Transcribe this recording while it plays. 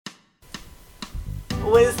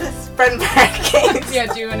Was this bread and pancakes?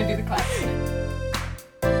 Yeah, do you want to do the clap?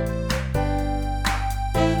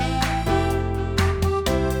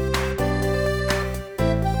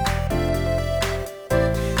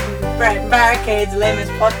 Bread and Barricades,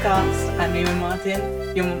 lamest podcast. I'm Ewan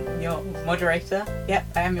Martin, your moderator. Yep,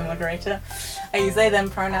 I am your moderator. I use they, them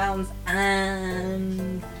pronouns,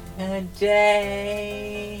 and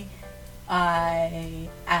today I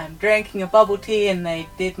am drinking a bubble tea and they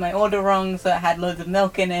did my order wrong, so it had loads of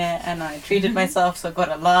milk in it, and I treated myself, so I got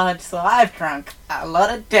a large, so I've drunk a lot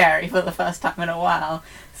of dairy for the first time in a while,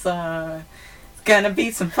 so it's gonna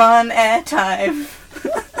be some fun airtime.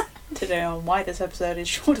 Today on why this episode is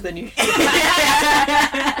shorter than usual.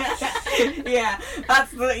 Yeah,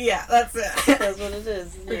 that's it. That's what it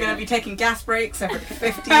is. We're gonna be taking gas breaks every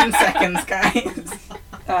 15 seconds, guys.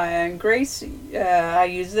 I am Grace. I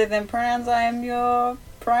use they them pronouns. I am your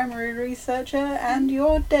primary researcher and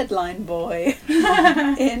your deadline boy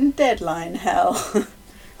in deadline hell.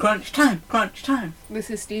 Crunch time, crunch time. This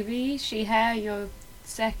is Stevie, she, her, your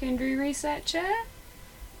secondary researcher.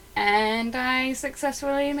 And I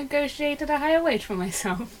successfully negotiated a higher wage for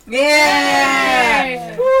myself. Yeah!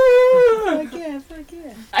 Yay! Woo! Fuck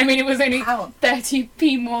yeah. I mean, it was only Ow.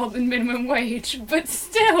 30p more than minimum wage, but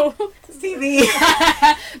still. Stevie!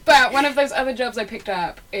 But one of those other jobs I picked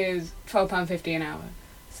up is £12.50 an hour.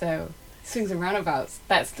 So, swings and roundabouts,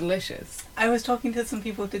 that's delicious. I was talking to some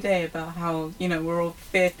people today about how, we're all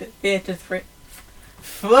theatre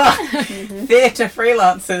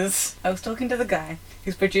freelancers. I was talking to the guy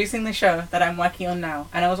who's producing the show that I'm working on now,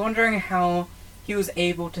 and I was wondering how he was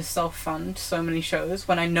able to self-fund so many shows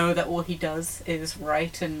when I know that all he does is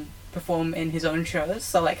write and perform in his own shows.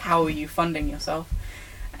 So, how are you funding yourself?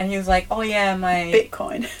 And he was like, oh yeah, my...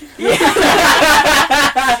 Bitcoin. Yeah.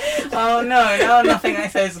 Oh no, now nothing I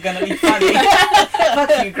say is gonna be funny.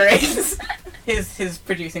 Fuck you, Grace. His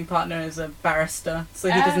producing partner is a barrister, so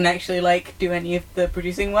he doesn't actually do any of the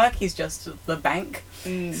producing work. He's just the bank.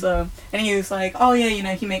 So, and he was like, oh yeah,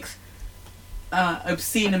 he makes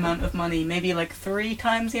obscene amount of money, maybe 3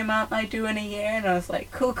 times the amount I do in a year. And I was like,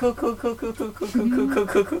 cool.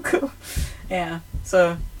 Yeah.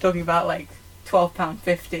 So talking about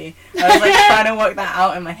 £12.50. I was trying to work that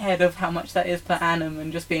out in my head of how much that is per annum,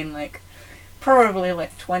 and just being probably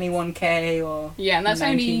 21k or Yeah, and that's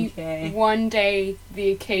 19K. only one day the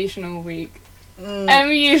occasional week.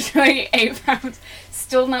 I'm usually £8.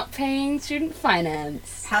 Still not paying student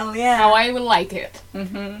finance. Hell yeah. How I would like it.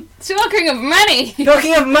 Mm-hmm. Talking of money!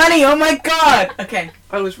 Talking of money, oh my god! Okay,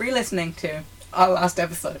 I was re-listening to our last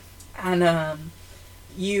episode, and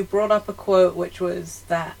you brought up a quote which was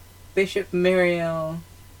that Bishop Muriel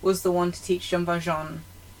was the one to teach Jean Valjean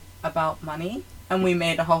about money, and we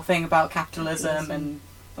made a whole thing about capitalism and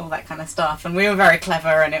all that kind of stuff, and we were very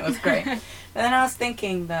clever and it was great. And then I was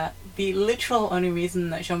thinking that the literal only reason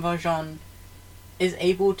that Jean Valjean is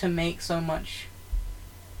able to make so much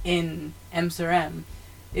in M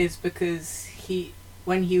is because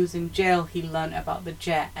when he was in jail, he learned about the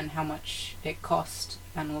jet and how much it cost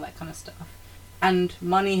and all that kind of stuff. And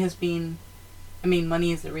money is the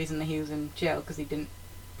reason that he was in jail, because he didn't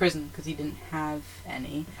have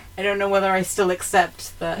any. I don't know whether I still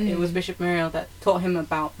accept that it was Bishop Muriel that taught him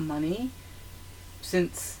about money,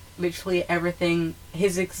 since literally everything,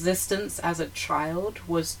 his existence as a child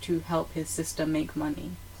was to help his sister make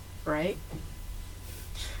money, right?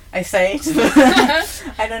 I say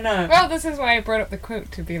I don't know. Well, this is why I brought up the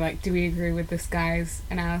quote, to be do we agree with this guy's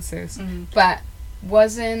analysis? Mm-hmm. But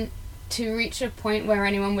wasn't to reach a point where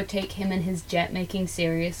anyone would take him and his jet making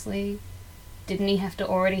seriously, didn't he have to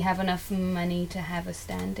already have enough money to have a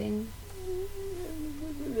standing?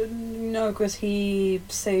 No, because he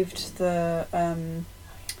saved the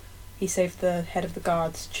head of the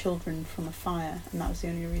guard's children from a fire, and that was the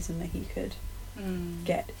only reason that he could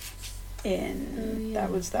get in. Yeah.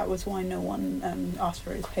 That was why no one asked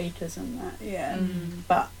for his papers and that. Yeah,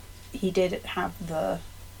 But he did have the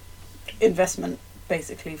investment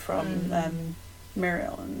basically from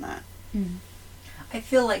Muriel and that. I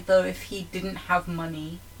feel though, if he didn't have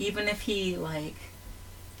money, even if he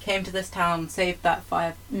came to this town, saved that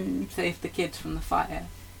fire, saved the kids from the fire,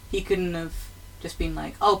 he couldn't have just been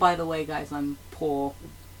oh, by the way, guys, I'm poor.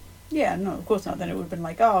 Yeah, no, of course not. Then it would have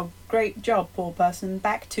been oh, great job, poor person.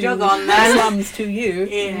 Back to Jog on, man. slums to you.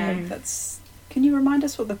 Yeah. That's. Can you remind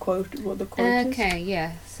us what the quote is? Okay,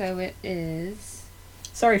 yeah. So it is.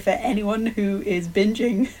 Sorry for anyone who is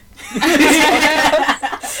binging.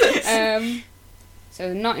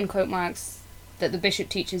 So not in quote marks, that the bishop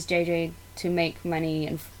teaches JJ to make money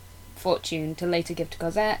and fortune to later give to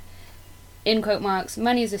Cosette. in quote marks,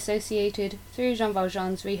 money is associated through Jean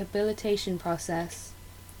Valjean's rehabilitation process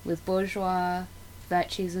with bourgeois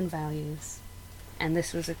virtues and values. And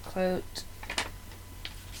this was a quote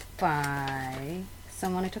by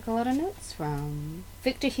someone I took a lot of notes from.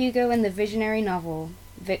 Victor Hugo in the visionary novel,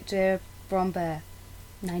 Victor Brombert,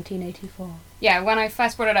 1984. Yeah, when I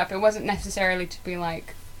first brought it up, it wasn't necessarily to be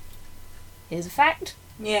like, here's a fact.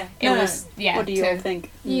 Yeah. It was, yeah. What do you all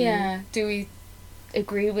think? Yeah. Do we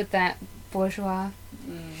agree with that bourgeois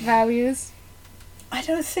values? I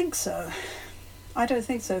don't think so.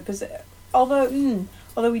 Because although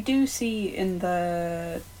we do see in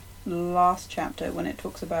the last chapter when it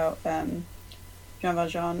talks about Jean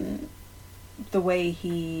Valjean, the way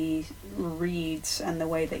he reads and the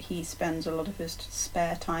way that he spends a lot of his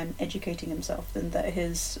spare time educating himself, and that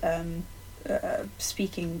his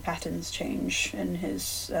speaking patterns change and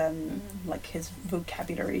his like his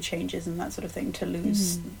vocabulary changes and that sort of thing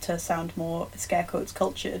to sound more scare quotes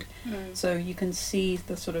cultured. So you can see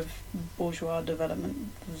the sort of bourgeois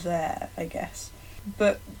development there, I guess.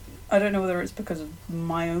 But I don't know whether it's because of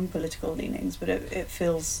my own political leanings, but it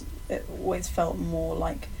always felt more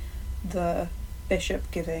like the bishop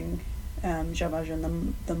giving Jean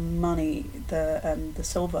Valjean the money, the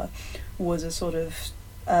silver, was a sort of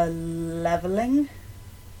a leveling,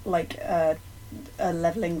 like a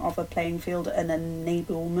leveling of a playing field, an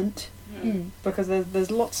enablement. Because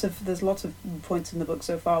there's lots of points in the book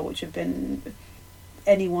so far which have been,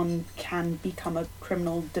 anyone can become a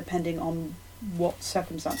criminal depending on what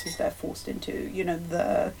circumstances they're forced into. You know,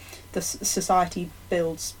 the society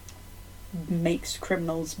makes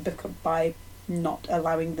criminals by not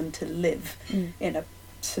allowing them to live in a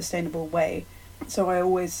sustainable way. So I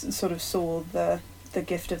always sort of saw the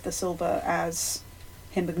gift of the silver as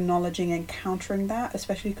him acknowledging and countering that,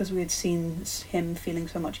 especially because we had seen him feeling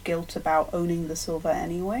so much guilt about owning the silver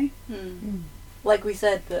anyway. Like we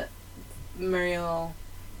said, that Muriel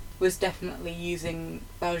was definitely using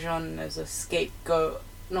Valjean as a scapegoat,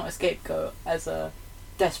 not a scapegoat, as a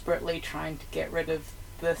desperately trying to get rid of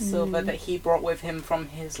the silver that he brought with him from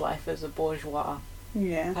his life as a bourgeois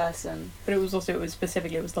person. But it was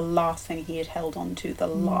the last thing he had held on to, the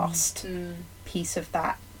last piece of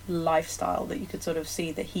that lifestyle that you could sort of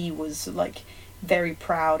see that he was like very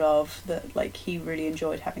proud of, that like he really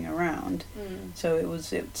enjoyed having around. So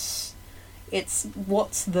it's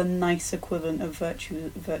what's the nice equivalent of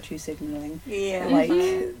virtue signaling? Yeah,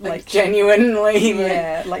 like genuinely.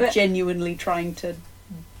 Yeah, like genuinely trying to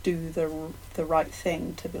do the right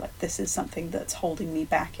thing, to be like, this is something that's holding me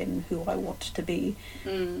back in who I want to be.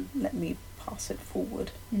 Let me pass it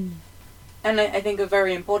forward. And I think a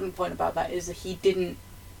very important point about that is that he didn't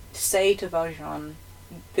say to Valjean,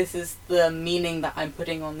 this is the meaning that I'm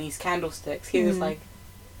putting on these candlesticks. He was like,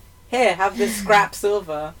 here, have this scrap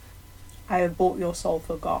silver. I have bought your soul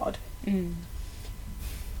for God.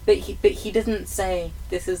 But he doesn't say,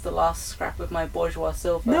 this is the last scrap of my bourgeois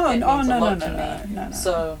silver. No.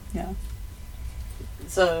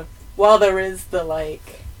 So while there is the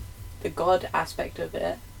God aspect of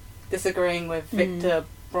it, disagreeing with Victor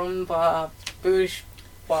Brombert,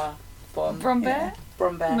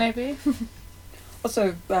 Brombert, maybe.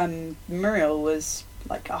 Also, Muriel was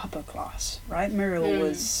like upper class, right? Muriel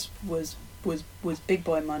was big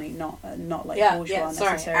boy money, not like bourgeois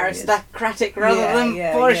necessarily. Aristocratic rather than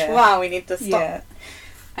bourgeois. We need to stop.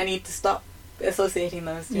 I need to stop associating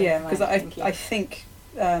those two. Yeah, because I think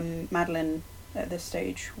Madeleine at this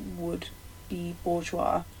stage would be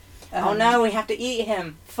bourgeois. Oh no, we have to eat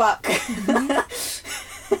him. Fuck.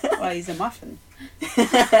 Well, he's a muffin.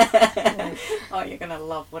 Oh, you're gonna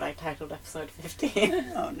love what I titled episode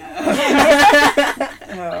 15. Oh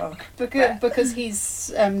no. Because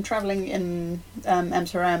he's travelling in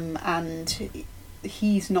Amsterdam, and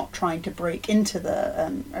he's not trying to break into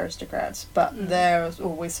the aristocrats, but they're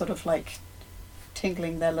always sort of like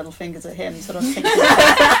tinkling their little fingers at him, sort of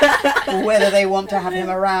thinking whether they want to have him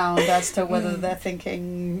around, as to whether they're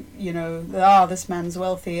thinking, you know, this man's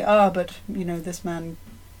wealthy, but you know, this man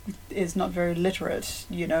is not very literate,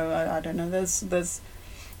 you know, I don't know, there's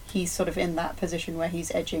he's sort of in that position where he's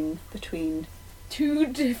edging between two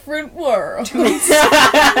different worlds.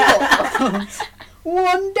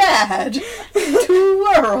 One dad, two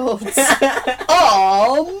worlds,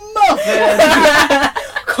 all muffin.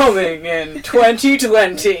 Coming in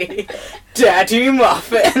 2020, Daddy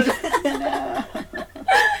Muffin. No.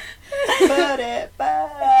 Put it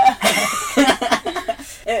back.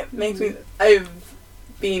 It makes me... I've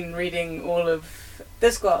been reading all of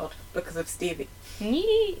Discworld because of Stevie.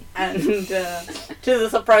 And to the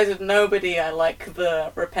surprise of nobody, I like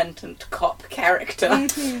the repentant cop character.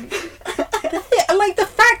 like the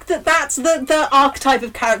fact that that's the archetype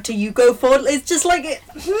of character you go for is just like like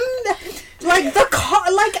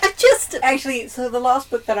I just Actually, so the last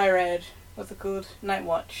book that I read, what's it called? Night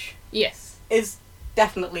Watch, Yes. is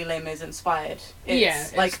definitely Les Mis inspired. It's Yeah,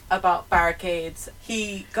 like about barricades.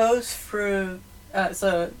 He goes through.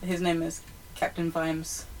 So his name is Captain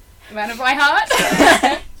Vimes. Man of my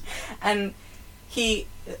heart. And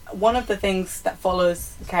one of the things that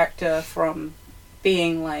follows the character from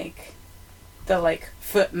being like the like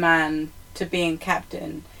footman to being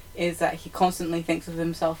captain is that he constantly thinks of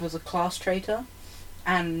himself as a class traitor.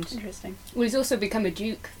 And interesting. Well, he's also become a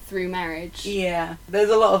duke through marriage. yeah, there's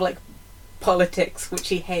a lot of like politics which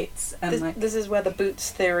he hates, and This is where the Boots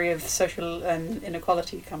theory of social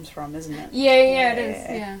inequality comes from, isn't it? Yeah, it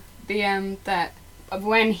is. Yeah, that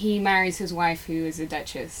when he marries his wife, who is a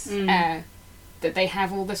duchess, that they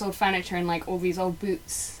have all this old furniture and like all these old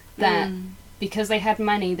boots that because they had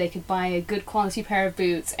money, they could buy a good quality pair of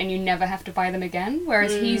boots, and you never have to buy them again.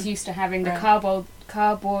 Whereas he's used to having the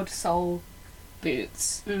cardboard sole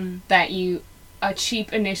boots that you are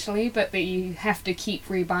cheap initially, but that you have to keep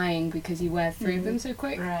rebuying because you wear through them so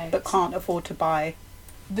quick. right, But can't afford to buy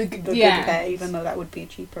The good yeah, pair, even though that would be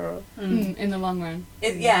cheaper. in the long run.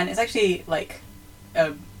 and it's actually like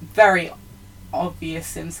a very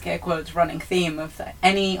obvious, in scare quotes, running theme of that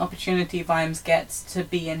any opportunity Vimes gets to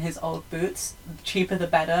be in his old boots, the cheaper the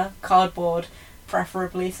better, cardboard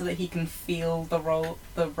preferably, so that he can feel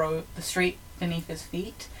the street beneath his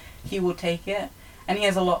feet. He will take it, and he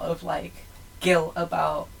has a lot of like guilt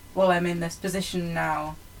about, well, I'm in this position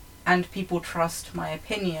now and people trust my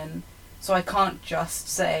opinion, so I can't just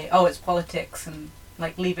say, oh, it's politics, and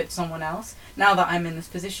like leave it to someone else. Now that I'm in this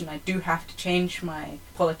position, I do have to change my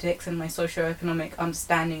politics and my socio-economic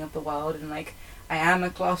understanding of the world, and like I am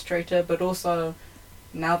a class traitor, but also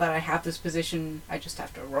now that I have this position, I just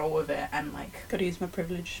have to roll with it and like Gotta use my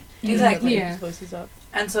privilege. Exactly. Yeah. His voices up.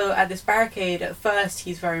 And so at this barricade, at first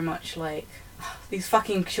he's very much like, these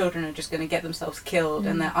fucking children are just going to get themselves killed,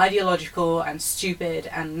 and they're ideological and stupid,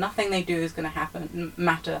 and nothing they do is going to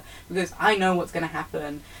matter, because I know what's going to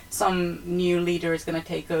happen. Some new leader is going to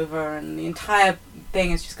take over, and the entire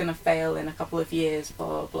thing is just going to fail in a couple of years, blah,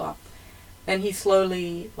 blah, blah. Then he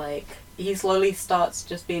slowly starts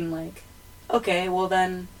just being like, okay, well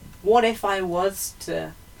then, what if I was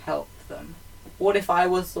to help them? What if I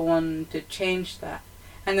was the one to change that?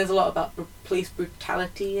 And there's a lot about police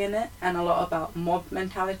brutality in it, and a lot about mob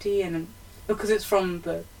mentality, and because it's from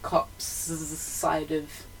the cops' side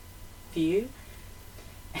of view,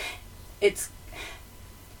 it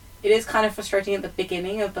is kind of frustrating at the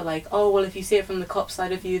beginning of the like, oh, well, if you see it from the cops'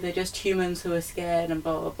 side of view, they're just humans who are scared and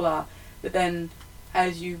blah, blah, blah. But then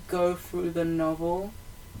as you go through the novel,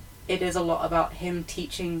 it is a lot about him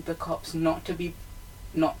teaching the cops not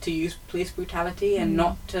to use police brutality, and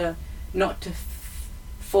not to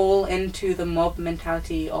fall into the mob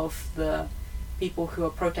mentality of the people who are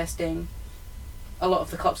protesting. A lot of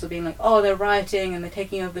the cops are being like, oh, they're rioting and they're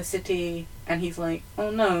taking over the city, and he's like, oh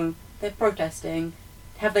no, they're protesting.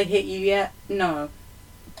 Have they hit you yet? No.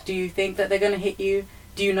 Do you think that they're gonna hit you?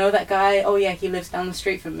 Do you know that guy? Oh yeah, he lives down the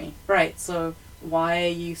street from me. Right, so why are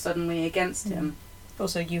you suddenly against him?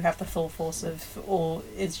 Also, you have the full force of all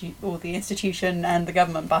the institution and the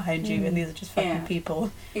government behind you, and these are just fucking people.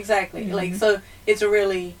 Exactly. Like, so it's a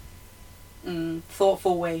really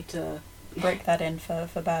thoughtful way to break that in for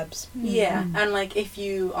Babs. Yeah, and like if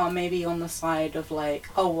you are maybe on the side of like,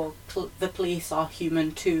 oh well, the police are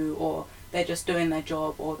human too, or they're just doing their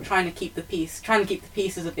job, or trying to keep the peace. Trying to keep the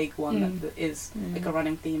peace is a big one that is like a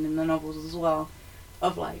running theme in the novels as well.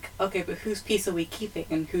 Of like, okay, but whose peace are we keeping,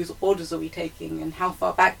 and whose orders are we taking, and how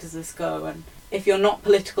far back does this go? And if you're not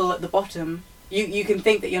political at the bottom, you can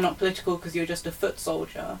think that you're not political because you're just a foot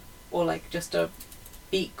soldier, or like just a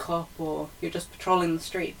beat cop, or you're just patrolling the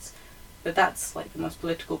streets. But that's like the most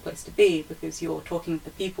political place to be, because you're talking to the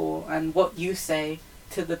people, and what you say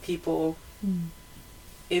to the people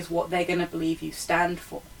is what they're going to believe you stand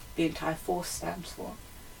for, the entire force stands for,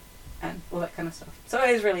 and all that kind of stuff. So it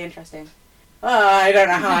is really interesting. I don't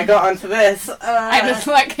know how I got onto this. I just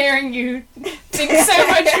like hearing you think so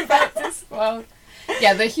much about this world.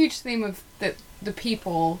 Yeah, the huge theme of the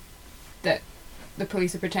people that the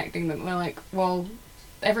police are protecting, that they're like, well,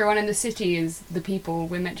 everyone in the city is the people,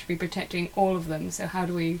 we're meant to be protecting all of them, so how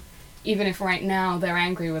do we, even if right now they're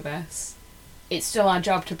angry with us, it's still our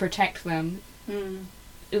job to protect them,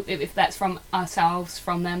 if that's from ourselves,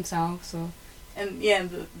 from themselves, or... And yeah,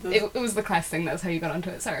 it was the class thing, that's how you got onto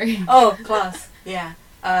it, sorry. Oh, class, yeah.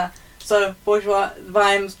 So, bourgeois,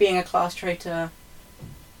 Vimes being a class traitor,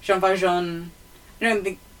 Jean Valjean, I don't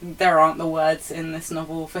think there aren't the words in this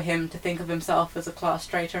novel for him to think of himself as a class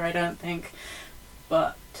traitor, I don't think.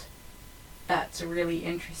 But that's a really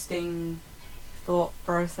interesting thought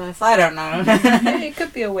process. I don't know. It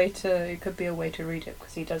could be a way to read it,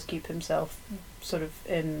 because he does keep himself sort of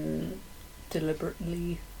in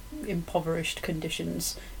deliberately impoverished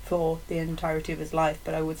conditions for the entirety of his life.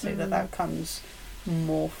 But I would say that comes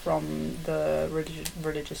more from the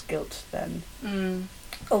religious guilt than.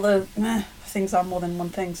 Although things are more than one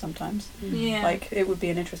thing sometimes. Yeah. Like, it would be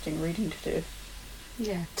an interesting reading to do.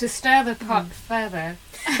 Yeah. To stir the pot further.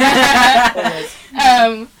 Always.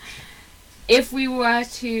 If we were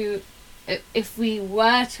to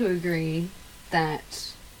agree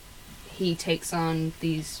that he takes on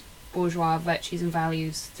these bourgeois virtues and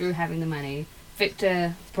values through having the money,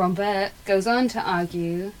 Victor Brombert goes on to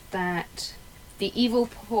argue that the evil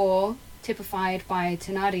poor, typified by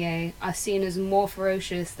Thénardier, are seen as more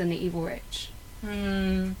ferocious than the evil rich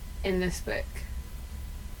in this book.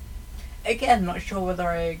 Again, not sure whether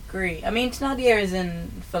I agree. I mean, Thénardier is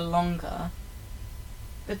in for longer,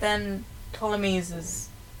 but then Ptolemy's is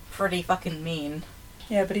pretty fucking mean.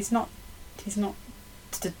 Yeah, but he's not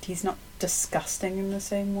disgusting in the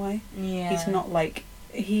same way. Yeah. He's not like,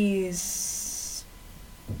 he's...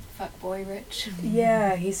 Fuckboy rich.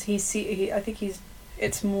 Yeah, I think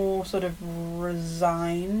it's more sort of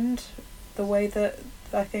resigned, the way that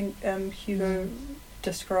I think Hugo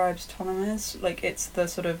describes Ptolemy's. Like, it's the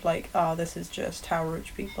sort of like, this is just how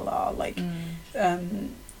rich people are. Like,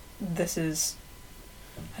 this is...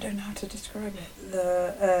 I don't know how to describe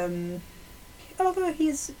it. Although he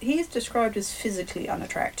is described as physically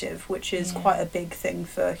unattractive, which is quite a big thing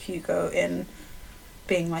for Hugo, in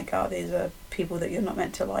being like, these are people that you're not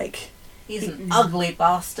meant to like. He's an ugly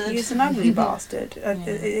bastard. He's an ugly bastard.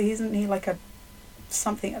 Isn't he like a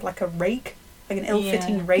rake? Like an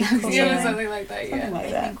ill-fitting rake or something? Yeah, something like that, yeah. Something like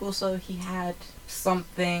I that. think also he had some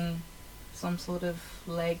sort of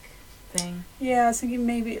leg thing. Yeah, I was thinking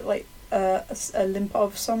maybe like a limp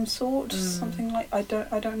of some sort, something like, I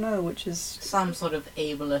don't know, which is some sort of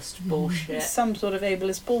ableist bullshit. Some sort of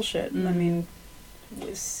ableist bullshit. I mean,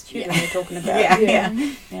 it's Hugo we're talking about.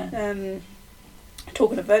 Yeah.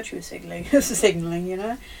 Talking of virtue signaling, you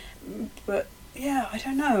know. But yeah, I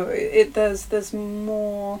don't know. There's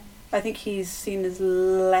more. I think he's seen as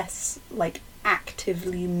less like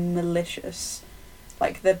actively malicious,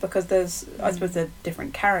 like because there's I suppose they're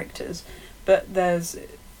different characters, but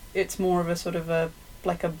it's more of a sort of a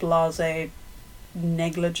blasé,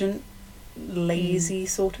 negligent, lazy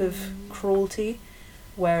sort of cruelty,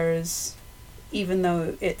 whereas even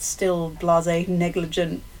though it's still blasé,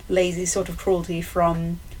 negligent, lazy sort of cruelty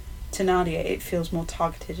from Thénardier, it feels more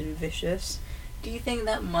targeted and vicious. Do you think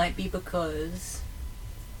that might be because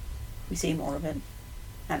we see more of it,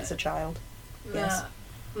 and it's a child? Yes.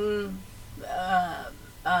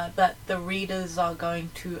 That the readers are going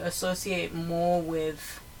to associate more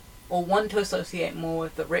with, or want to associate more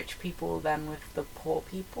with the rich people than with the poor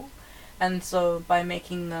people, and so by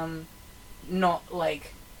making them not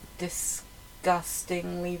like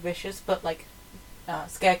disgustingly vicious, but like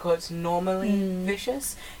scare quotes normally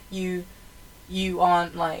vicious, you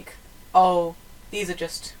aren't like, oh, these are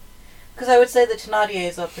just, because I would say the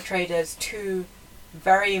Thénardiers are portrayed as two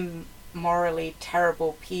very morally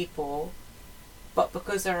terrible people, but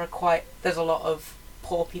because there's a lot of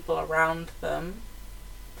poor people around them,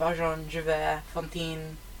 Valjean, Javert,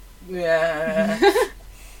 Fantine,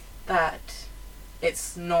 that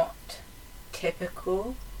it's not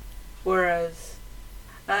typical. Whereas,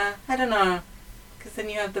 I don't know, because then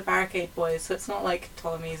you have the Barricade Boys, so it's not like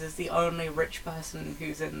Ptolemy's is the only rich person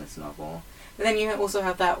who's in this novel. But then you also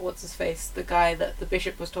have that, what's-his-face, the guy that the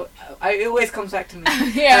bishop was talking... It always comes back to me.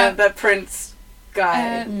 That prince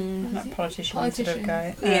guy. That politician sort of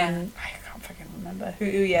guy. Yeah. I can't fucking remember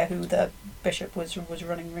who the bishop was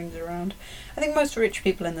running rings around. I think most rich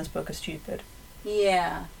people in this book are stupid.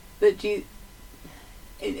 Yeah. But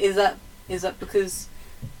is that because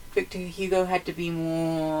Victor Hugo had to be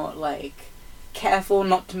more, like, careful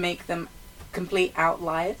not to make them complete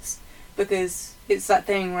outliers? Because it's that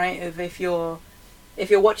thing, right, of if you're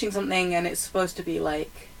watching something and it's supposed to be,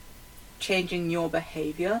 like, changing your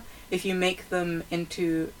behaviour, if you make them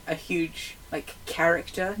into a huge, like,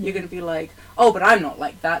 character, you're going to be like, oh, but I'm not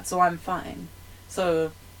like that, so I'm fine.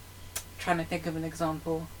 So, trying to think of an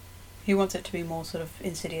example. He wants it to be more sort of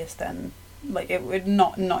insidious than, like, it would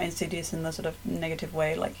not insidious in the sort of negative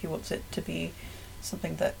way, like, he wants it to be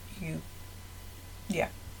something that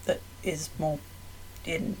that is more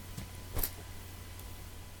in...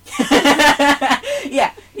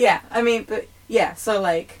 yeah, I mean, but, yeah, so,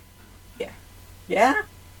 like, yeah,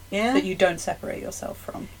 Yeah. that you don't separate yourself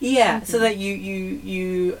from. Yeah, so that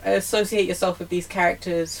you associate yourself with these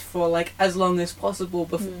characters for like as long as possible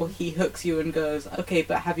before he hooks you and goes, okay,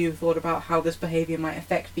 but have you thought about how this behavior might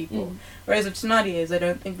affect people? Whereas with Thenardier's, I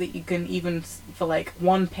don't think that you can even for like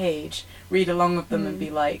one page read along with them and be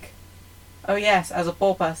like, oh yes, as a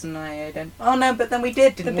poor person I don't. Oh no, but then we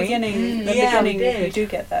did, didn't we? Beginning, we did. you do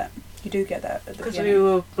get that. You do get that at the Because beginning.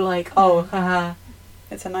 we were like, oh, haha.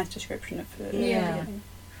 It's a nice description of the beginning.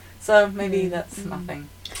 So maybe that's nothing.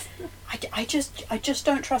 I just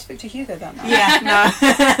don't trust Victor Hugo that much. Yeah, no.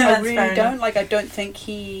 I really don't. Like, I don't think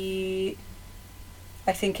he...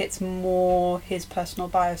 I think it's more his personal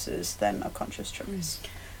biases than a conscious choice.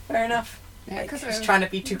 Fair enough. Yeah, Like, just trying to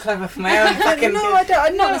be too clever for my own fucking... No, I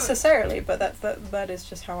don't. Not necessarily, but that is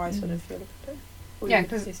just how I sort of feel about it. Yeah,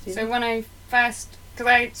 so when I first...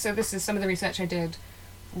 So this is some of the research I did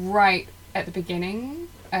right at the beginning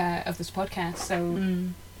of this podcast. So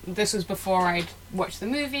this was before I'd watched the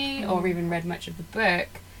movie or even read much of the book.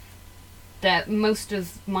 That most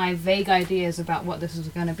of my vague ideas about what this was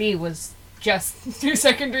going to be was just through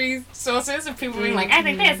secondary sources of people being like, I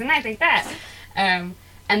think this and I think that. And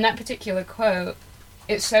that particular quote,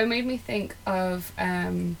 it so made me think of...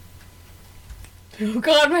 oh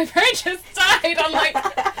god, my brain just died. I'm like,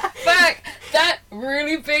 fuck, that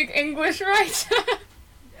really big English writer.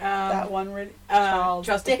 That one really...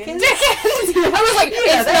 Charles Dickens? I was like,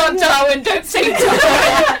 it's not Darwin, don't say Darwin.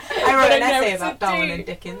 I wrote an I know essay it's a about Darwin D. and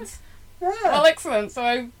Dickens. Well, excellent, so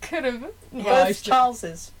I could have... Both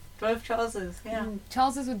Charleses. Both Charleses, yeah.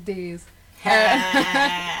 Charles is with D's.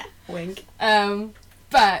 Wink.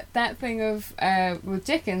 But that thing of with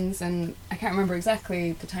Dickens, and I can't remember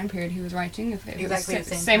exactly the time period he was writing, if it was Exactly the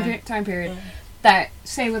same same time period, Yeah. that,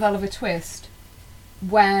 say with Oliver Twist,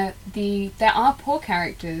 where there are poor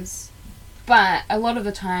characters, but a lot of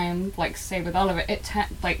the time, like say with Oliver,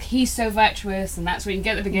 like he's so virtuous, and that's what you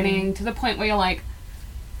get at the beginning, to the point where you're like,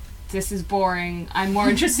 this is boring, I'm more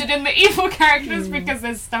interested in the evil characters because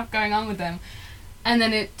there's stuff going on with them. And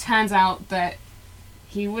then it turns out that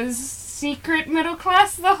he was secret middle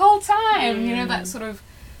class the whole time, you know, that sort of...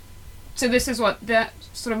 So this is what that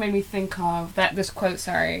sort of made me think of, this quote,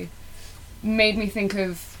 made me think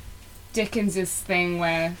of Dickens's thing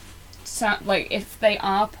where, like, if they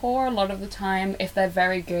are poor a lot of the time, if they're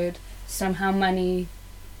very good, somehow money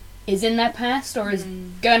is in their past or is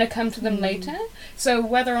going to come to them later. So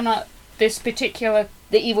whether or not this particular,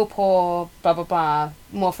 the evil poor, blah blah blah,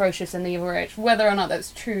 more ferocious than the evil rich, whether or not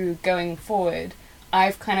that's true going forward,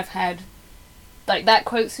 I've kind of had, like, that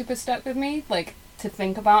quote super stuck with me, like, to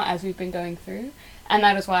think about as we've been going through. And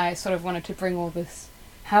that is why I sort of wanted to bring all this,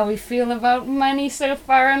 how we feel about money so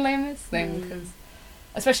far in Les Mis thing, because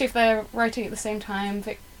especially if they're writing at the same time.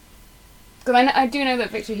 Because I do know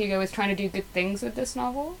that Victor Hugo is trying to do good things with this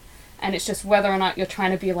novel, and it's just whether or not you're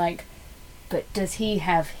trying to be like, but does he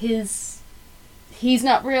have he's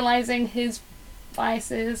not realizing his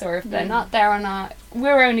biases, or if they're not there or not.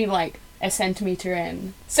 We're only like a centimetre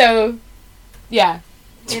in. So, yeah.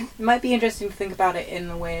 It might be interesting to think about it in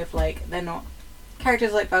the way of, like, they're not...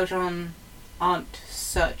 Characters like Valjean aren't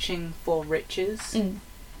searching for riches,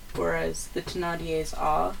 whereas the Thénardiers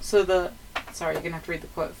are. So sorry, you're going to have to read the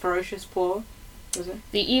quote. Ferocious poor, was it?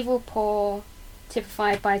 The evil poor,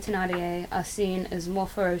 typified by Thénardier, are seen as more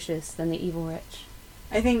ferocious than the evil rich.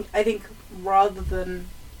 I think rather than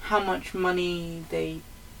how much money they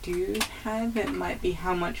do have, it might be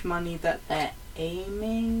how much money that they're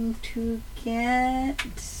aiming to get.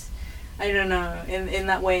 I don't know. In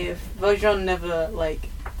that way, if Valjean never, like...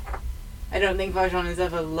 I don't think Valjean is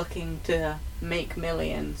ever looking to make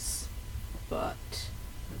millions, but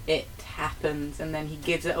it happens, and then he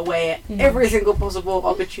gives it away at every single possible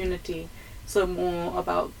opportunity. So more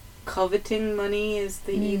about coveting money is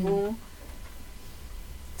the evil.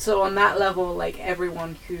 So on that level, like,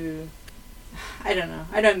 everyone who... I don't know.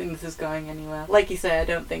 I don't think this is going anywhere. Like you say, I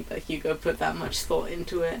don't think that Hugo put that much thought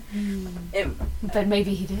into it. But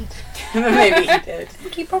maybe he did. Maybe he did. I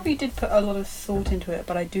think he probably did put a lot of thought into it,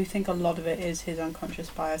 but I do think a lot of it is his unconscious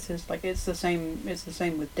biases. Like, it's the same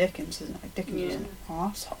with Dickens, isn't it? Like, Dickens was an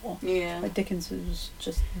arsehole. Yeah. Like, Dickens was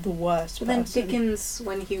just the worst But then person. Dickens,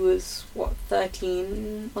 when he was,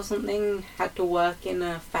 13 or something, had to work in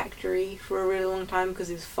a factory for a really long time because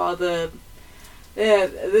his father... Yeah,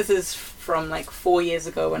 this is from like 4 years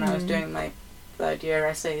ago when I was doing my third year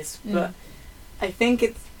essays, but I think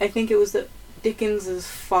it was that Dickens's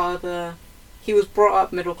father, he was brought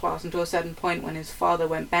up middle class until a certain point when his father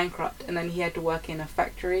went bankrupt, and then he had to work in a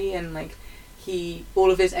factory, and like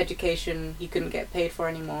all of his education he couldn't get paid for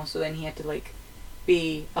anymore, so then he had to like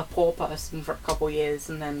be a poor person for a couple years,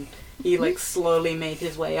 and then he like slowly made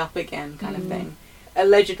his way up again, kind of thing.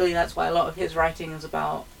 Allegedly, that's why a lot of his writing is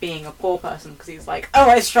about being a poor person, because he's like, oh,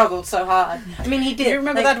 I struggled so hard. I mean, he did. You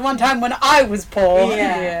remember like, that one time when I was poor?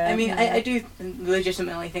 Yeah. I mean, I do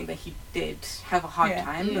legitimately think that he did have a hard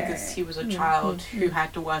time, because he was a child who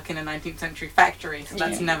had to work in a 19th century factory, so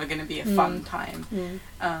that's never going to be a fun time.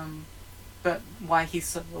 But why he's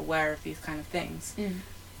so aware of these kind of things.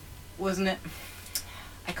 Wasn't it?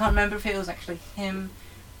 I can't remember if it was actually him,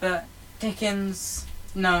 but Dickens...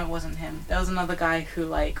 No, it wasn't him. There was another guy who,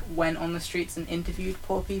 like, went on the streets and interviewed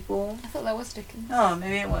poor people. I thought that was Dickens. Oh,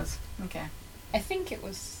 maybe it was. Okay. I think it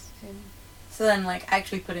was him. So then, like,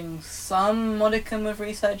 actually putting some modicum of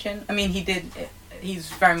research in. I mean, he's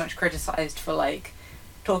very much criticised for, like,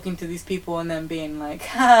 talking to these people and then being like,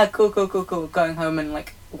 ha, cool, going home and,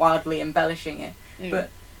 like, wildly embellishing it. But,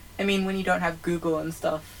 I mean, when you don't have Google and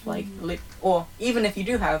stuff, like, or even if you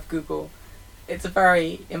do have Google... It's a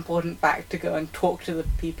very important fact to go and talk to the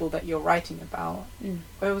people that you're writing about.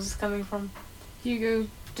 Where was this coming from? Hugo,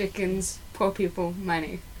 Dickens, poor people,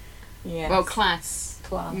 money. Yeah. Well, class,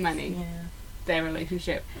 money. Yeah. Their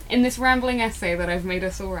relationship. In this rambling essay that I've made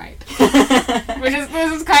us all write. This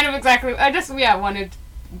is kind of exactly... I just, wanted...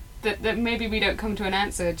 That maybe we don't come to an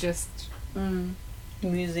answer, just...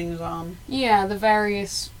 Musings on. Yeah, the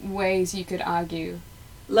various ways you could argue.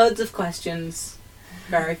 Loads of questions.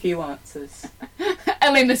 Very few answers.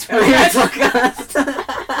 Ellen, this podcast.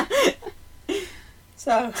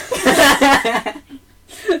 So,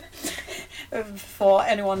 for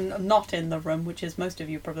anyone not in the room, which is most of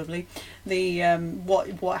you probably, the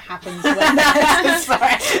what happens when...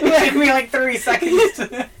 Sorry, it took me like 3 seconds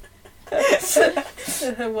to...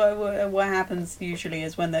 what happens usually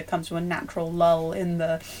is when there comes to a natural lull in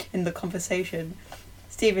the conversation,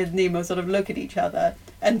 Stephen and Nemo sort of look at each other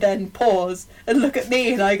and then pause and look at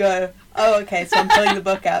me, and I go, oh, okay, so I'm pulling the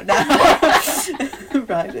book out now.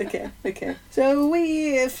 Right, okay. So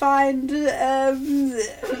we find...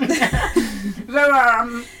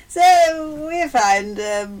 So we find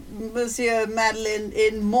Monsieur Madeline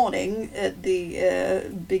in mourning at the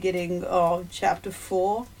beginning of chapter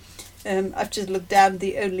 4. I've just looked down.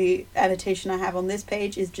 The only annotation I have on this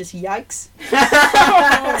page is just yikes.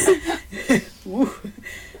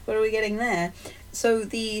 What are we getting there? So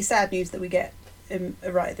the sad news that we get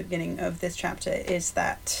right at the beginning of this chapter is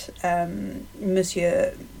that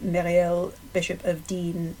Monsieur Myriel, Bishop of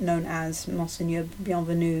Digne, known as Monseigneur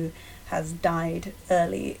Bienvenu, has died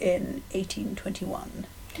early in 1821.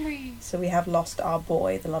 So we have lost our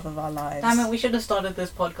boy, the love of our lives. Damn it, we should have started this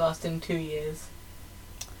podcast in 2 years.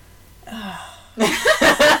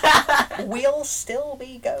 We'll still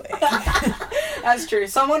be going. That's true.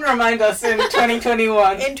 Someone remind us in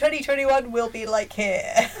 2021. In 2021, we'll be like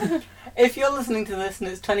here. If you're listening to this and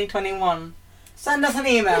it's 2021, send us an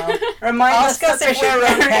email. Remind Ask us if we're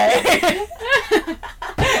okay.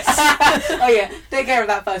 Oh yeah, take care of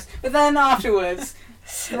that first. But then afterwards,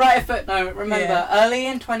 write a footnote. Remember, early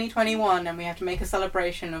in 2021, and we have to make a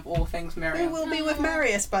celebration of all things Miriam. We will be with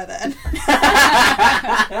Marius by then.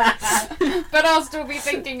 But I'll still be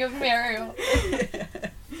thinking of Muriel.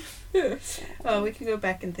 Oh, we can go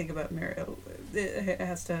back and think about Muriel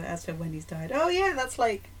as to when he's died. Oh yeah, that's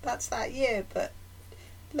that year, but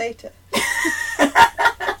later.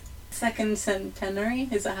 Second centenary,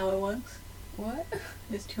 is that how it works? What?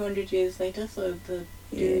 It's 200 years later, so the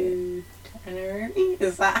centenary?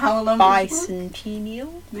 Is that how long?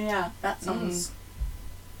 Bicentennial? Yeah, that sounds...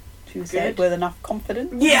 She said with enough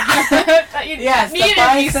confidence. Yeah! Yes, the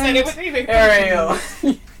bicentennial.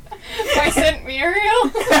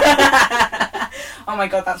 Bicentennial? Oh my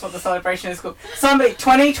god, that's what the celebration is called. Somebody,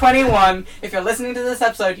 2021, if you're listening to this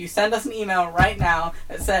episode, you send us an email right now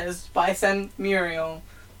that says bicentennial.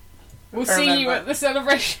 We'll see you at the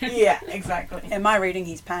celebration. Yeah, exactly. In my reading,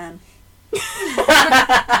 he's Pan.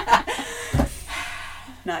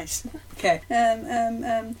 Nice. Okay.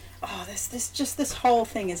 Oh, this whole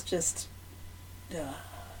thing is just. I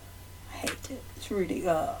hate it. It's really.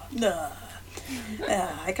 I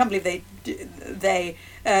can't believe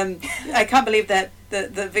I can't believe that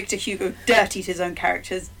the Victor Hugo dirtied his own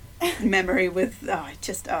character's memory with.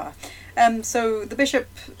 So the bishop,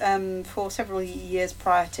 for several years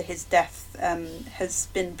prior to his death, has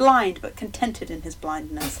been blind but contented in his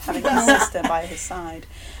blindness, having his sister by his side.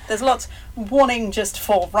 There's lots warning just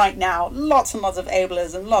for right now. Lots and lots of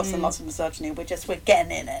ableism, lots and lots of misogyny. We're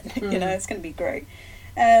getting in it. You know, it's going to be great.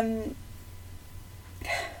 There's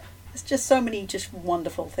just so many just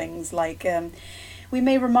wonderful things. Like We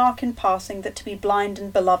may remark in passing that to be blind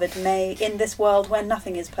and beloved may, in this world where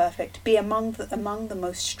nothing is perfect, be among the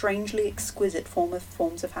most strangely exquisite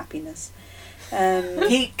forms of happiness.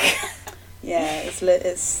 Peak. Yeah,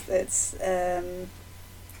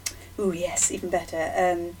 ooh, yes, even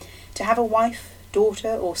better. To have a wife, daughter,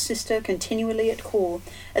 or sister continually at call,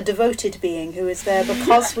 a devoted being who is there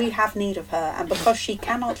because we have need of her, and because she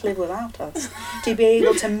cannot live without us, to be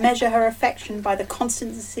able to measure her affection by the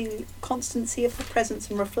constancy of her presence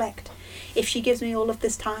and reflect, if she gives me all of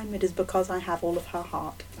this time, it is because I have all of her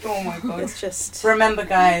heart. Oh my god. It's just... Remember,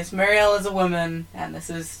 guys, Muriel is a woman, and this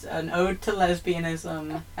is an ode to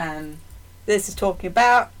lesbianism, and... This is talking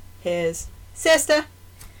about his sister.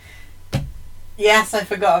 Yes, I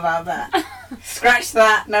forgot about that. Scratch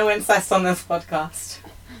that. No incest on this podcast.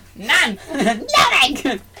 None!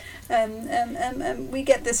 Nothing! We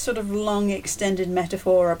get this sort of long extended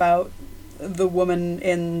metaphor about the woman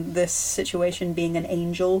in this situation being an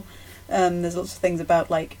angel. There's lots of things about,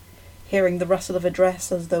 like, hearing the rustle of a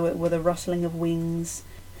dress as though it were the rustling of wings,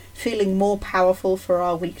 feeling more powerful for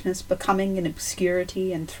our weakness, becoming in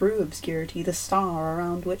obscurity and through obscurity the star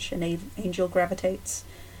around which an angel gravitates.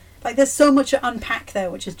 Like, there's so much to unpack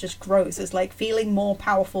there, which is just gross. It's like feeling more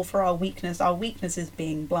powerful for our weakness is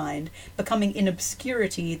being blind, becoming in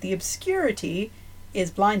obscurity, the obscurity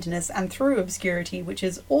is blindness, and through obscurity, which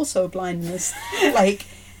is also blindness. Like,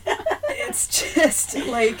 it's just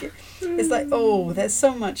like, it's like, oh, there's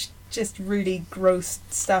so much just really gross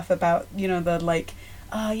stuff about, you know, the like,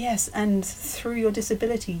 yes, and through your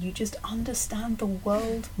disability you just understand the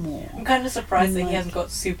world more. I'm kind of surprised that like, he hasn't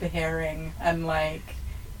got super hearing and like...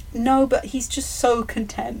 No, but he's just so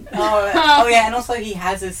content. Oh yeah, and also he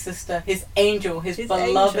has his sister, his angel, his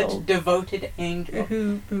beloved, angel. Devoted angel.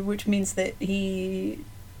 Which means that he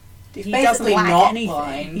doesn't basically lack not anything.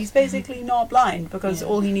 blind. He's basically not blind because Yeah.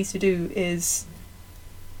 all he needs to do is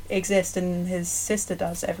exist, and his sister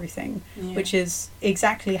does everything, Yeah. which is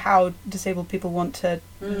exactly how disabled people want to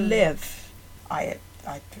live. I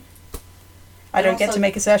don't get also- to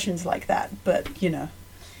make assertions like that, but you know.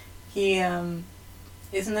 He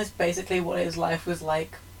isn't this basically what his life was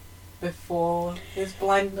like before his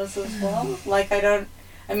blindness as well? Like, I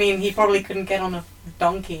mean, he probably couldn't get on a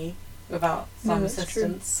donkey without some that's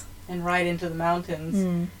assistance and ride into the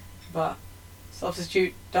mountains, but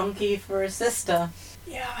substitute donkey for his sister.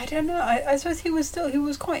 Yeah, I don't know. I suppose he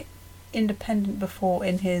was quite independent before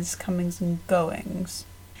in his comings and goings.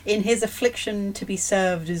 In his affliction, to be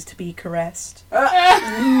served is to be caressed.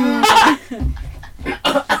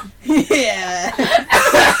 Yeah.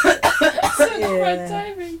 Such Yeah. bad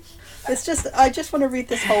timing. It's just, I just want to read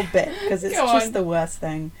this whole bit because it's Go just on. the worst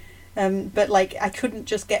thing. But like, I couldn't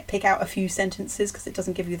just pick out a few sentences because it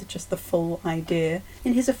doesn't give you just the full idea.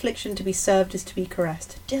 In his affliction, to be served is to be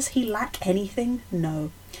caressed. Does he lack anything?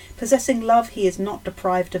 No. Possessing love, he is not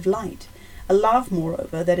deprived of light. A love,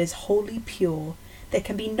 moreover, that is wholly pure. There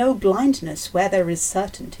can be no blindness where there is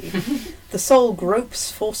certainty. The soul gropes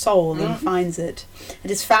for soul and finds it. It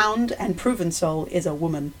is found, and proven soul is a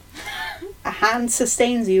woman. A hand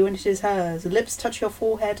sustains you, and it is hers. Lips touch your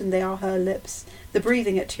forehead, and they are her lips. The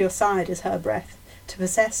breathing at your side is her breath. To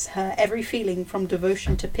possess her every feeling from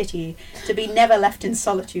devotion to pity, to be never left in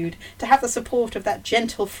solitude, to have the support of that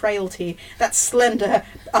gentle frailty, that slender,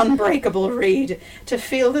 unbreakable reed, to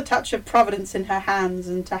feel the touch of Providence in her hands,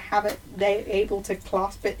 and to have it able to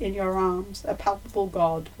clasp it in your arms, a palpable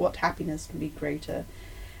God, what happiness can be greater?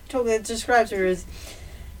 It describes her as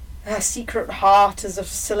her secret heart as a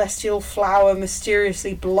celestial flower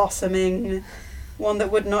mysteriously blossoming, one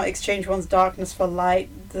that would not exchange one's darkness for light.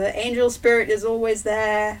 The angel spirit is always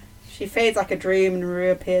there. She fades like a dream and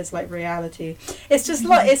reappears like reality. It's just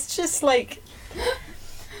like,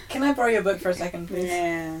 Can I borrow your book for a second, please?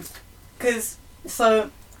 yeah, Because,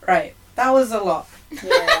 right, that was a lot.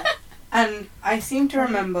 yeah. And I seem to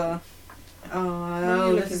remember... are you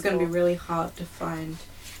Oh, this looking is going to for? be really hard to find.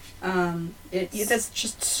 There's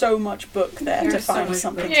just so much book there There's to so find much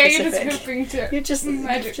something book. Yeah, you're specific. just hoping to You're just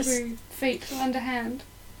magically fate underhand.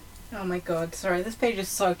 Oh my god, sorry, this page is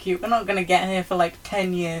so cute. We're not going to get here for like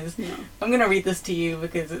 10 years. No. I'm going to read this to you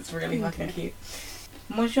because it's really fucking cute.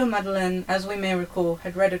 Monsieur Madeleine, as we may recall,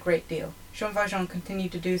 had read a great deal. Jean Valjean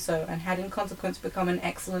continued to do so, and had in consequence become an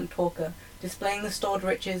excellent talker, displaying the stored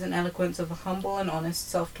riches and eloquence of a humble and honest,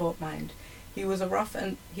 self-taught mind. He was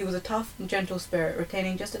a tough and gentle spirit,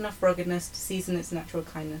 retaining just enough ruggedness to season its natural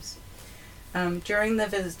kindness. During their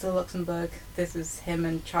visits to Luxembourg, this is him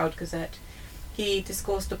and Child Cosette, he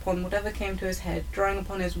discoursed upon whatever came to his head, drawing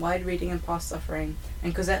upon his wide reading and past suffering,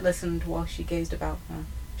 and Cosette listened while she gazed about her.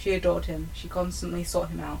 She adored him. She constantly sought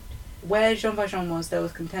him out. Where Jean Valjean was, there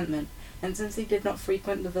was contentment. and since they did not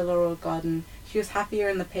frequent the villa or garden, she was happier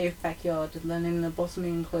in the paved backyard than in the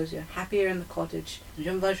bottoming enclosure, happier in the cottage.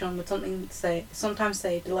 Jean Valjean would sometimes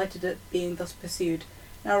say, delighted at being thus pursued,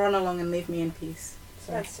 now run along and leave me in peace.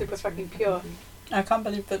 So That's super fucking pure. I can't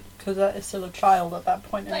believe that Cosette is still a child at that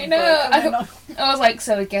point. In I the know. book. I was like,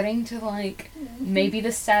 so we're getting to like maybe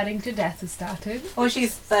the stabbing to death has started. Oh,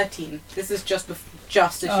 she's 13. This is just as she's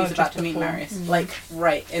about just to meet before. Marius. Like,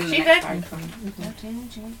 right in the She's next 13.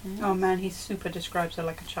 paragraph. Oh man, he super describes her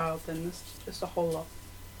like a child. Then there's just a whole lot.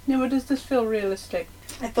 Yeah, but does this feel realistic?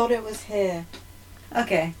 I thought it was here.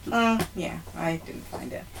 Okay. Yeah, I didn't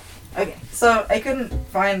find it. Okay, so I couldn't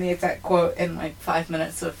find the exact quote in like 5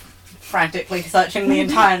 minutes of frantically searching the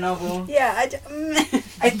entire novel. Yeah,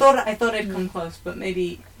 I thought it'd come close, but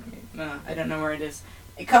maybe I don't know where it is.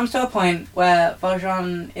 It comes to a point where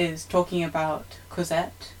Valjean is talking about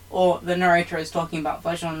Cosette, or the narrator is talking about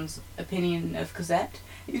Valjean's opinion of Cosette.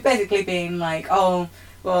 He's basically being like, oh,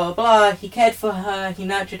 blah, blah, he cared for her, he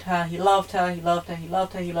nurtured her, he loved her, he loved her, he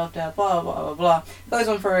loved her, he loved her, blah, blah, blah, blah. It goes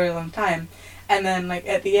on for a really long time. And then, like,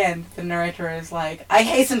 at the end, the narrator is like, I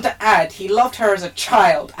hasten to add, he loved her as a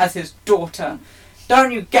child, as his daughter.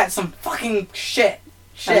 Don't you get some fucking shit?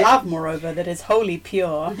 I love, moreover, that is wholly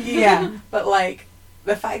pure. Yeah, but, like,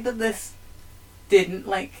 the fact that this didn't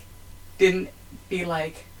be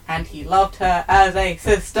like, and he loved her as a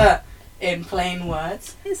sister, in plain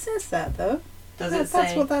words. It says that, though. Does That- it say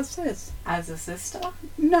That's what that says. as a sister?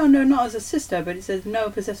 No, not as a sister, but it says, no,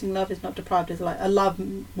 possessing love is not deprived. It's like a love,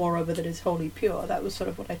 moreover, that is wholly pure. That was sort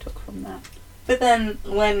of what I took from that. But then,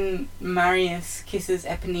 when Marius kisses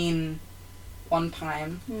Eponine one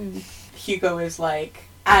time, Hugo is like,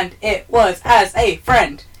 and it was as a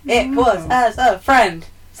friend. It was as a friend.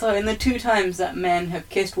 So in the 2 times that men have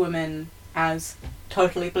kissed women as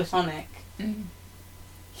totally platonic,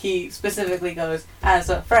 he specifically goes, as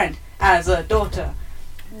a friend, as a daughter.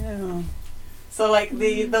 Yeah. So, like,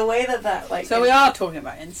 the way that, like... So we are talking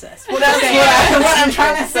about incest. Well, that's what I'm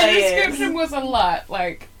trying to The say description was a lot.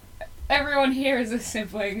 Like, everyone here is a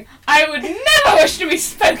sibling. I would never wish to be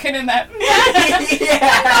spoken in that manner.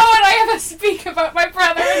 Yeah. How would I ever speak about my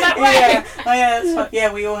brother in that way? Yeah, oh, yeah, that's fine.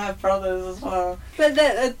 Yeah, we all have brothers as well. But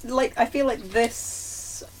like, I feel like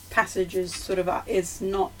this passage is sort of is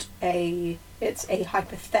not a. It's a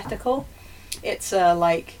hypothetical. It's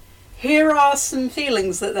like, here are some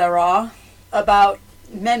feelings that there are about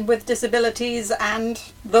men with disabilities and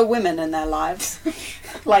the women in their lives.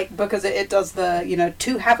 Like, because it does the, you know,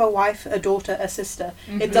 to have a wife, a daughter, a sister.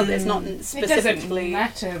 It does. It's not specifically. It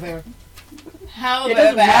doesn't matter though. How It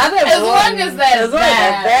they're doesn't there. matter. As long as they're as long as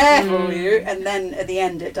there. they're there for you. And then at the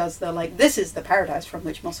end it does the, like, this is the paradise from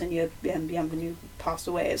which Monseigneur Bienvenu passed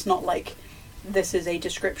away. It's not like this is a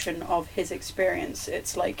description of his experience.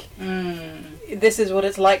 It's like, this is what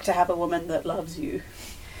it's like to have a woman that loves you.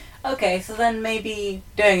 Okay, so then maybe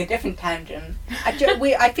doing a different tangent.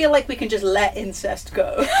 I feel like we can just let incest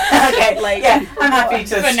go. Okay, like, yeah, I'm happy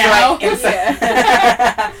to For now. strike incest.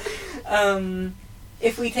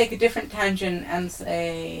 If we take a different tangent and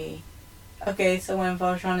say, okay, so when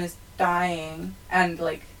Valjean is dying and,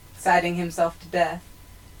 like, sading himself to death,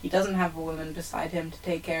 he doesn't have a woman beside him to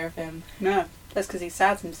take care of him. No, that's because he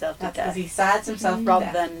sads himself to That's death. because he sads himself to rather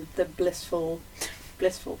death. than the blissful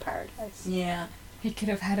paradise. Yeah. He could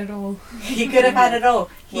have had it all. He could have had it all.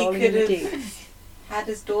 He Rolling could in the have deep. had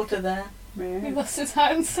his daughter there. He Yeah. lost his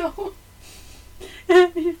heart and soul.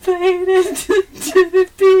 He played it to the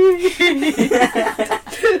beat.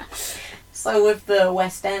 So with the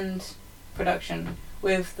West End production,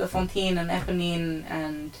 with the Fantine and Eponine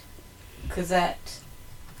and Cosette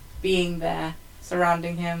being there,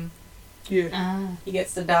 surrounding him, Yeah. he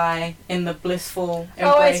gets to die in the blissful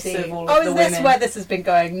Oh, I embrace see. of all Oh, of the is this women. where this has been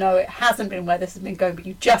going? No, it hasn't been where this has been going, but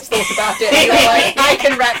you just thought about it and you were like, I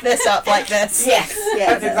can wrap this up like this. Yes,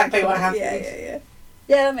 Yeah, that's exactly what happened.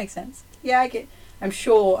 Yeah, that makes sense. Yeah, I get. I'm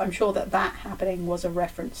sure that happening was a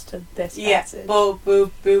reference to this Yeah, passage.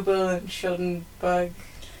 Bubel and Schuldenberg.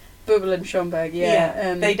 Bubel and Schomburg,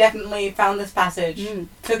 yeah. They definitely found this passage,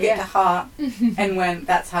 took it yeah. to heart, and went,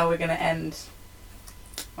 that's how we're going to end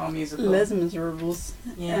our musical. Les Miserables.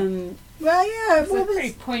 Yeah. Well, yeah, It's a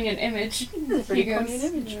pretty poignant image. It's a pretty Hugo's poignant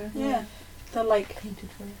image. Yeah. They're like,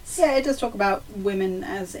 painted for us. yeah, it does talk about women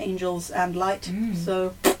as angels and light,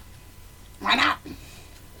 so why not?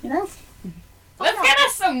 You know? Let's get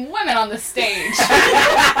us some women on the stage. You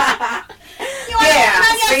want to come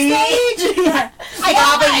on see? your stage? I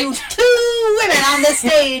offer you 2 women on the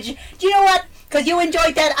stage. Do you know what? Because you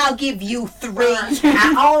enjoyed that, I'll give you 3.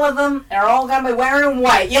 And all of them, they're all going to be wearing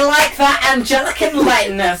white. You like that angelic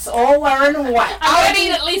enlightenedness, all wearing white. I'm gonna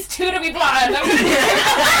need at least 2 to be blind.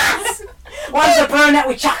 One's a brunette,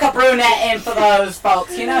 we chuck a brunette in for those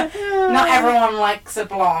folks, you know? Not everyone likes a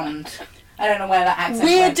blonde. I don't know where that accent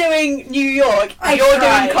We're went. doing New York, I you're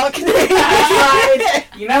tried. doing Cockney. I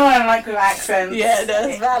tried. You know what I like with accents. Yeah, no,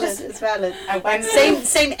 it's valid. Just- It's valid. I went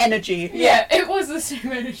Same energy. Yeah, it was the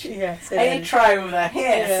same energy. Yeah, same I did energy. try over there.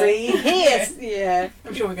 Here, see? Yes, yeah.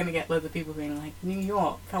 I'm sure we're gonna get loads of people being like, New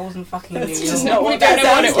York? That wasn't fucking New That's York. just not We what don't that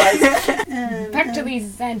know what it sounds was. like. Back to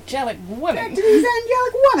these angelic Back women. to these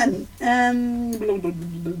angelic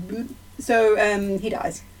women. So he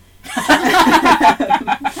dies.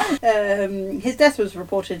 His death was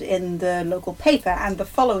reported in the local paper, and the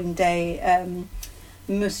following day,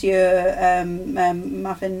 Monsieur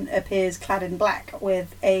Muffin appears clad in black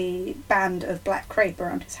with a band of black crepe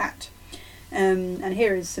around his hat. And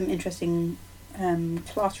here is some interesting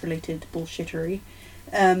class-related bullshittery.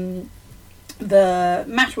 The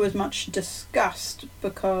matter was much discussed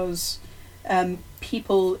because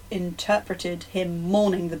people interpreted him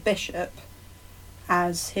mourning the bishop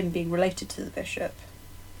as him being related to the bishop.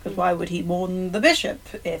 Because why would he mourn the bishop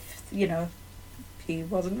if, he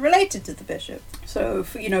wasn't related to the bishop? So,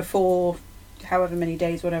 for however many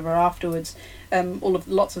days, whatever, afterwards,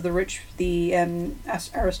 lots of the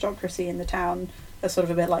aristocracy in the town are sort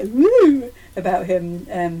of a bit like, woo, about him.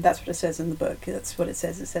 That's what it says in the book. That's what it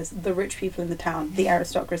says. It says, the rich people in the town, the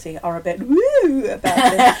aristocracy, are a bit woo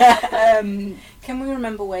about him. Can we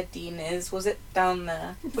remember where Dean is? Was it down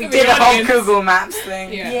there? We For did the a whole audience. Google Maps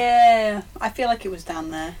thing. Yeah. Yeah, I feel like it was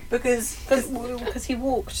down there. Because Because he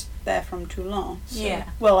walked there from Toulon. So. Yeah.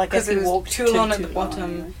 Well, I guess 'Cause he it was walked Toulon to at the Toulon bottom.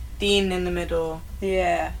 anyway. Dean in the middle,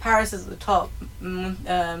 Yeah. Paris is at the top,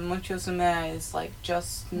 Montreuil-sur-Mer is like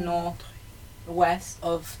just northwest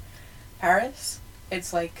of Paris.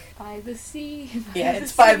 It's like, By the sea. yeah,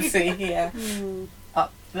 it's by the sea, yeah, Mm.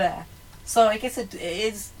 up there. So I guess it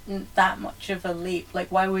isn't that much of a leap. Like,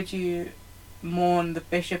 why would you mourn the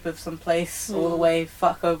bishop of some place all the way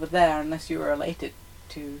fuck over there unless you were related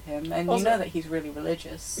to him? And Also- you know that he's really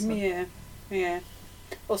religious. So. Yeah. Yeah.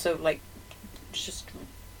 Also, like, just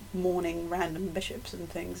mourning random bishops and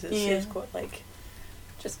things is quite like,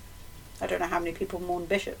 just, I don't know how many people mourn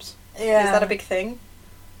bishops. Yeah. Is that a big thing?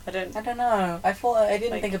 I don't know. I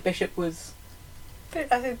didn't Like- think a bishop was. I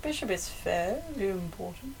think bishop is fairly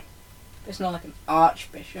important. It's not like an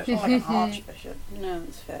archbishop. Not like an archbishop. No,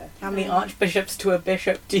 it's fair. How many archbishops to a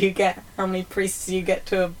bishop do you get? How many priests do you get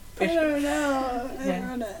to a I bishop? don't know. I Yeah.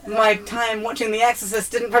 don't know. My time watching The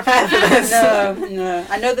Exorcist didn't prepare for this. No.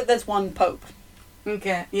 I know that there's one pope.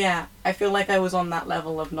 Okay, yeah. I feel like I was on that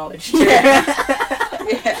level of knowledge too. Yeah,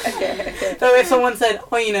 okay. So if someone said,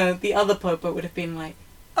 oh, the other pope, it would have been like,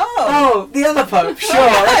 Oh! oh, the other pope, sure,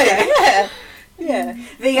 Right, okay. yeah. Yeah.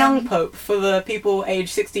 The young pope for the people aged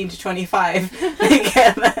 16 to 25. They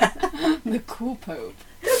get that. The cool pope.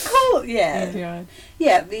 Cool. Yeah.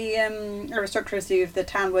 Yeah, the aristocracy of the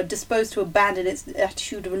town were disposed to abandon its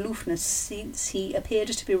attitude of aloofness since he appeared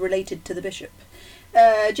to be related to the bishop.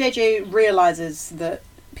 JJ realises that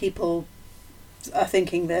people are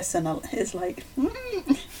thinking this and is like,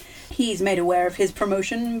 he's made aware of his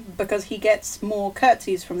promotion because he gets more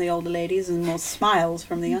curtsies from the older ladies and more smiles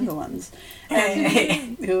from the younger ones.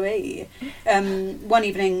 Ooh-wee. One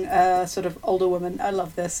evening, a sort of older woman, I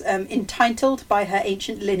love this, entitled by her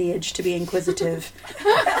ancient lineage to be inquisitive.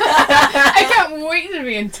 I can't wait to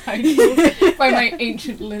be entitled by my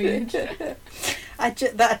ancient lineage. I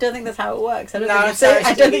don't think that's how it works. I don't No, think it's sorry,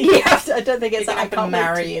 I don't think you have to. I don't think You're it's. I going to can't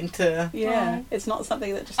marry into... Yeah, Oh. it's not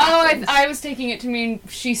something that just. Oh, happens. I was taking it to mean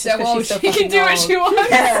she's Just so 'cause old she's so she can fucking do what old. she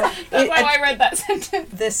wants. Yeah. That's It- how I read that sentence.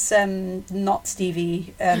 This not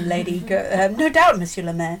Stevie lady. No doubt, Monsieur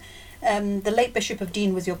le Maire. The late Bishop of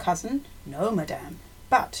Dean was your cousin? No, madame.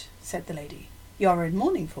 But, said the lady, you are in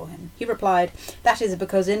mourning for him. He replied, that is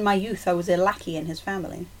because in my youth I was a lackey in his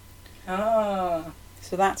family. Oh.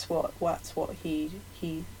 So that's what he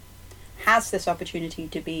has this opportunity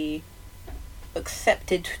to be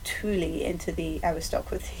accepted truly into the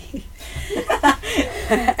aristocracy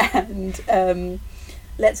and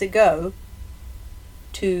lets it go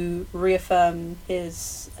to reaffirm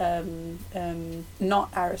his not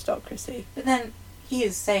aristocracy. But then he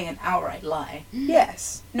is saying an outright lie.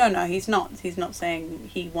 Yes. No, he's not saying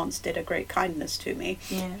he once did a great kindness to me.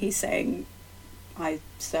 Yeah. He's saying I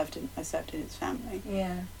served in his family.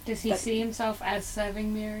 Yeah. Does he But- see himself as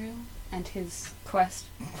serving Muriel and his quest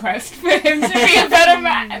for him to be a better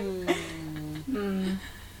man? Mm.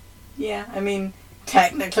 Yeah, I mean,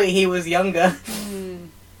 technically he was younger.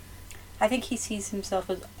 I think he sees himself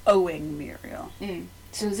as owing Muriel.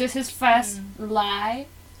 So is this his first lie?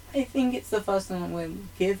 I think it's the first one we're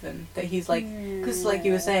given that he's like, because like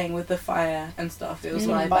you were saying with the fire and stuff, it was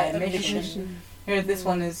like by omission. Here, this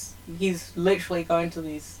one is he's literally going to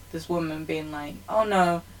this woman being like, oh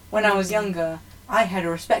no, when I was younger, I had a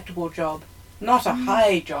respectable job, not a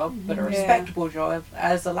high job, but a respectable job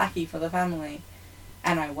as a lackey for the family,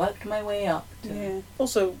 and I worked my way up.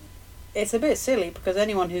 Also, it's a bit silly because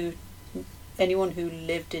anyone who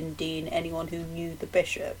lived in Dean, anyone who knew the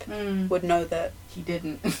bishop, would know that he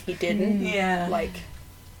didn't. He didn't. Yeah. Like,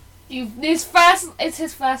 it's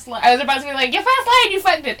his first lie. I was about to be like, your first lie and you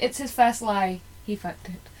fucked it. It's his first lie. He fucked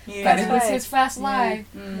it. Yeah. But it was his first lie.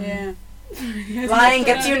 Yeah. Lying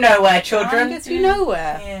gets you nowhere, children. Lying gets you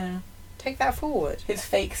nowhere. Yeah. Take that forward. His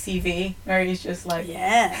fake CV, where he's just like,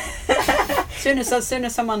 yeah. soon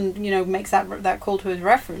as someone makes that call to his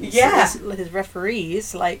reference, his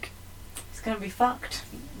referees, like, it's gonna be fucked.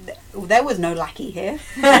 There was no lackey here.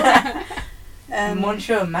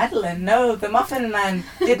 Monsieur Madeline, no, the Muffin Man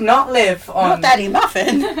did not live on not Daddy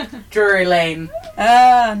Muffin. Drury Lane.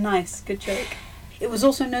 Ah, nice, good joke. It was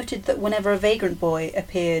also noted that whenever a vagrant boy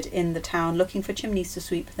appeared in the town looking for chimneys to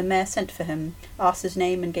sweep, the mayor sent for him, asked his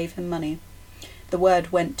name and gave him money. The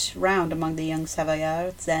word went round among the young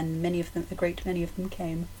Savoyards, and a great many of them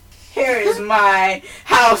came. Here is my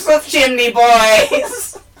house of chimney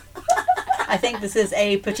boys. I think this is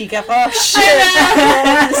a Petit Gavroche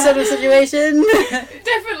sort of situation.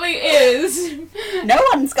 Definitely is. No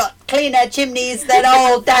one's got cleaner chimneys than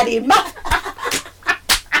old Daddy Muff.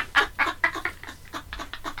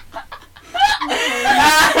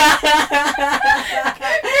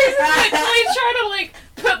 He's literally trying to like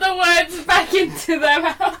put the words back into their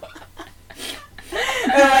mouth.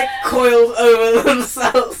 They're like coiled over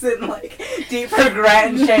themselves in like deep regret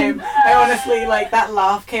and shame. I honestly, like, that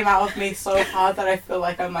laugh came out of me so hard that I feel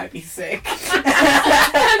like I might be sick.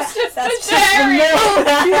 That's just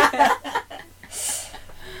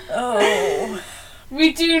Oh.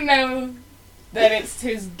 We do know that it's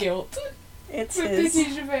his guilt. It's for his.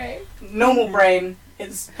 Petit Gervais. Normal brain,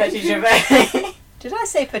 it's Petit Gervais. Did I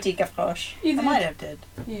say Petit Gavroche? You did. I might have did.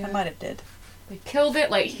 Yeah. I might have did. They killed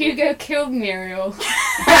it like Hugo killed Muriel.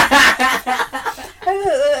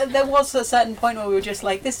 There was a certain point where we were just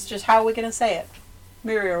like, this is just how we're going to say it.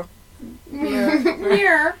 Muriel.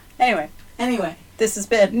 Mirror. Anyway, this has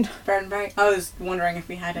been... I was wondering if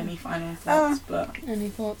we had any final thoughts, but... Any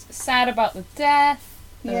thoughts? Sad about the death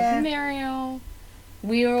of Muriel.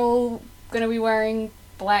 We're all going to be wearing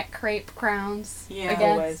black crepe crowns. Yeah,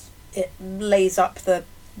 again. Always. It lays up the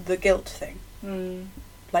guilt thing.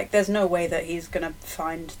 Like, there's no way that he's going to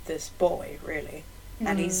find this boy, really.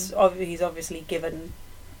 And he's obviously given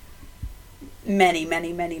many,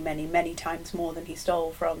 many, many, many, many times more than he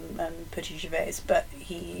stole from Petit Gervais, but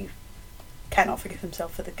he cannot forgive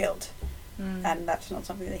himself for the guilt. And that's not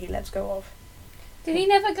something that he lets go of. Did he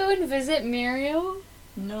never go and visit Muriel?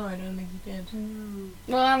 No, I don't think he did.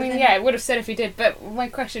 Well, I mean, yeah, it would have said if he did, but my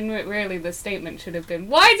question, really, the statement should have been,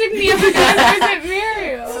 why didn't he ever go and visit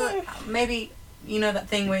Muriel? So, maybe, you know that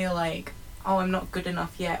thing where you're like, oh, I'm not good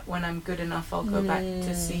enough yet. When I'm good enough, I'll go back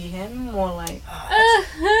to see him. Or like...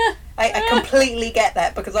 I completely get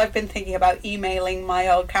that, because I've been thinking about emailing my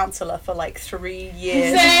old counsellor for like 3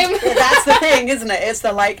 years. Same. That's the thing, isn't it? It's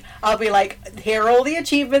the like, I'll be like, here are all the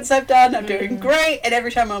achievements I've done, I'm doing great, and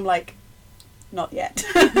every time I'm like, not yet.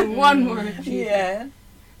 One more achievement. Yeah.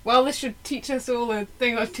 Well, this should teach us all a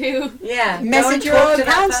thing or two. Yeah. Message your own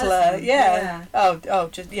counsellor. Yeah. Oh, or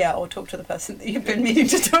talk to the person that you've been meaning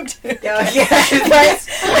to talk to.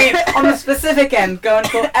 On the specific end, go and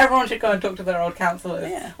talk. Everyone should go and talk to their old counsellors.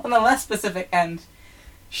 Yeah. On the less specific end,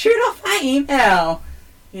 shoot off that email.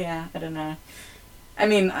 Yeah, I don't know. I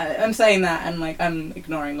mean, I'm saying that and like I'm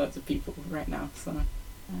ignoring loads of people right now. So.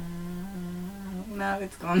 No,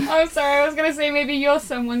 it's gone. I'm sorry, I was going to say maybe you're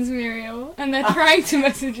someone's Muriel, and they're trying to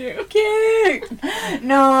message you. Cute!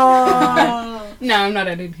 No! No, I'm not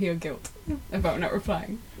adding to your guilt about not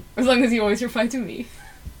replying. As long as you always reply to me.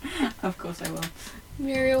 Of course I will.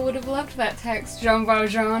 Muriel would have loved that text, Jean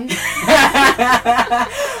Valjean. This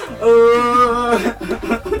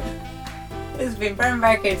has been Brown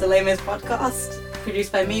Barricades, a Les Mis podcast,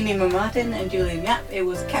 produced by me, Nima Martin, and Julian Yap. It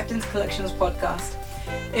was Captain's Collections podcast.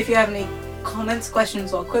 If you have any comments,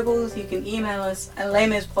 questions, or quibbles, you can email us at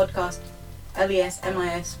lesmispodcast,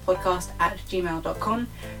 lesmispodcast@gmail.com.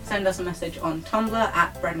 Send us a message on Tumblr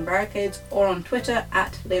at Bread and Barricades or on Twitter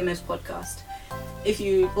at lesmispodcast. If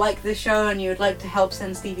you like this show and you would like to help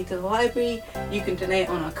send Stevie to the library, you can donate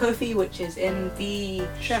on our Ko-fi, which is in the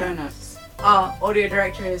show notes. Our audio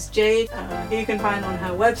director is Jade, who you can find on her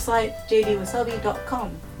website,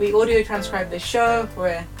 jdwasabi.com. We audio transcribe this show.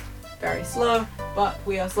 We're very slow, but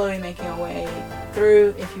we are slowly making our way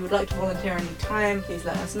through. If you would like to volunteer any time, please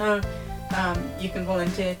let us know. You can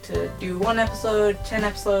volunteer to do 1 episode, 10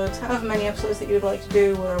 episodes, however many episodes that you would like to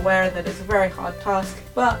do. We're aware that it's a very hard task,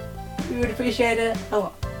 but we would appreciate it a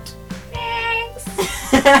lot. Thanks!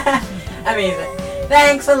 Amazing.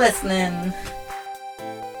 Thanks for listening.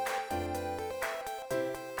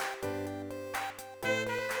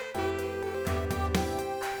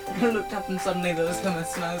 I looked up and suddenly there was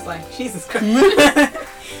hummus and I was like, Jesus Christ.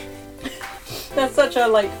 That's such a,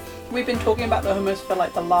 like, we've been talking about the hummus for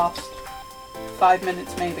like the last 5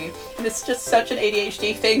 minutes maybe. And it's just such an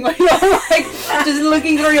ADHD thing where you're like, just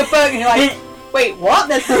looking through your book and you're like, wait, what?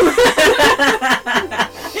 That's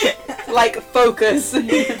like, focus.